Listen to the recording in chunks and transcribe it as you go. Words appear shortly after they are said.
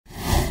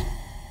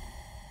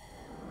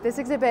This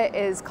exhibit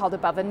is called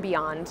Above and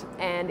Beyond,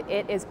 and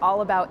it is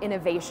all about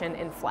innovation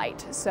in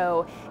flight.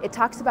 So it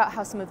talks about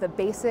how some of the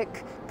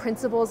basic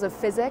principles of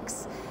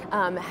physics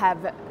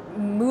have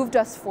moved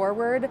us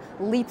forward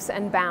leaps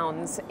and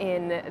bounds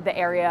in the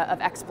area of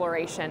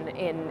exploration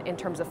in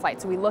terms of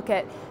flight. So we look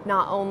at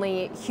not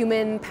only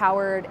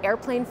human-powered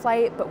airplane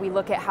flight, but we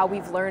look at how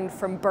we've learned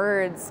from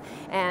birds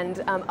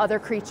and other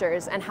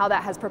creatures and how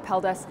that has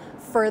propelled us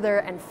further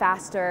and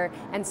faster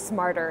and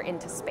smarter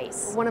into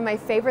space. One of my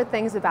favorite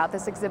things about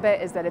this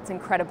exhibit is that it's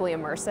incredibly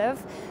immersive.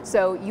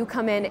 So you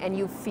come in and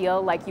you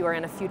feel like you are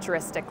in a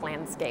futuristic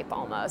landscape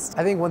almost.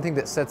 I think one thing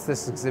that sets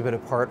this exhibit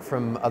apart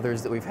from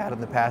others that we've had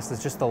in the past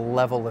is just the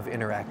level of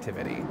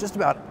interactivity. Just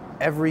about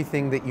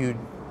everything that you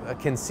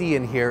can see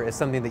in here is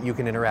something that you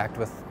can interact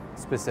with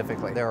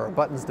specifically. There are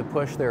buttons to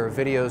push, there are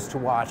videos to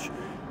watch,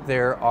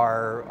 there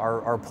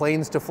are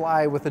planes to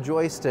fly with a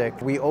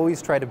joystick. We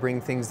always try to bring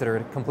things that are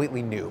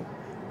completely new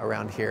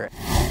around here.